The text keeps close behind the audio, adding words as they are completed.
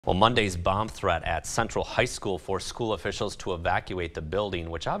Well, Monday's bomb threat at Central High School forced school officials to evacuate the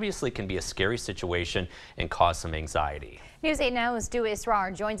building, which obviously can be a scary situation and cause some anxiety. News 8 Now's Dua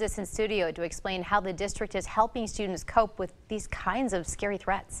Israr joins us in studio to explain how the district is helping students cope with these kinds of scary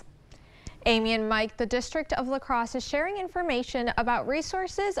threats. Amy and Mike, the district of La Crosse is sharing information about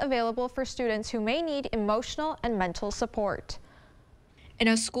resources available for students who may need emotional and mental support. In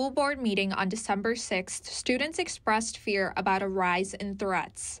a school board meeting on December 6th, students expressed fear about a rise in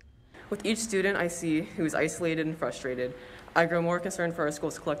threats. With each student I see who is isolated and frustrated, I grow more concerned for our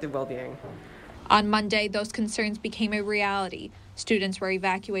school's collective well-being. On Monday, those concerns became a reality. Students were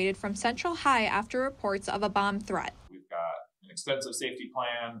evacuated from Central High after reports of a bomb threat. We've got an extensive safety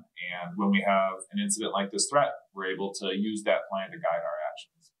plan, and when we have an incident like this threat, we're able to use that plan to guide our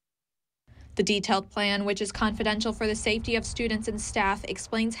actions. The detailed plan, which is confidential for the safety of students and staff,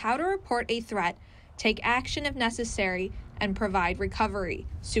 explains how to report a threat, take action if necessary, and provide recovery.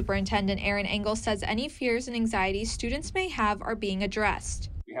 Superintendent Aaron Engel says any fears and anxieties students may have are being addressed.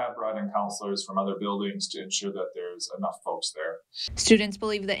 We have brought in counselors from other buildings to ensure that there's enough folks there. Students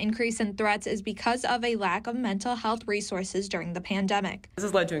believe the increase in threats is because of a lack of mental health resources during the pandemic. This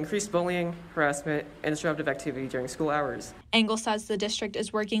has led to increased bullying, harassment, and disruptive activity during school hours. Engel says the district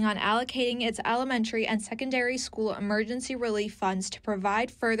is working on allocating its elementary and secondary school emergency relief funds to provide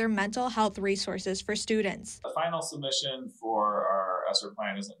further mental health resources for students. The final submission for our ESSER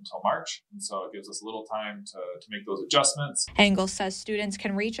plan isn't until March, and so it gives us a little time to make those adjustments. Engel says students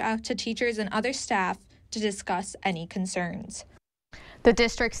can reach out to teachers and other staff to discuss any concerns. The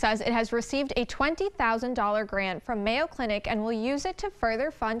district says it has received a $20,000 grant from Mayo Clinic and will use it to further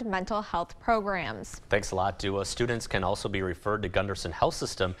fund mental health programs. Thanks a lot, Dua. Students can also be referred to Gunderson Health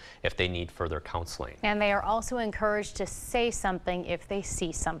System if they need further counseling. And they are also encouraged to say something if they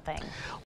see something.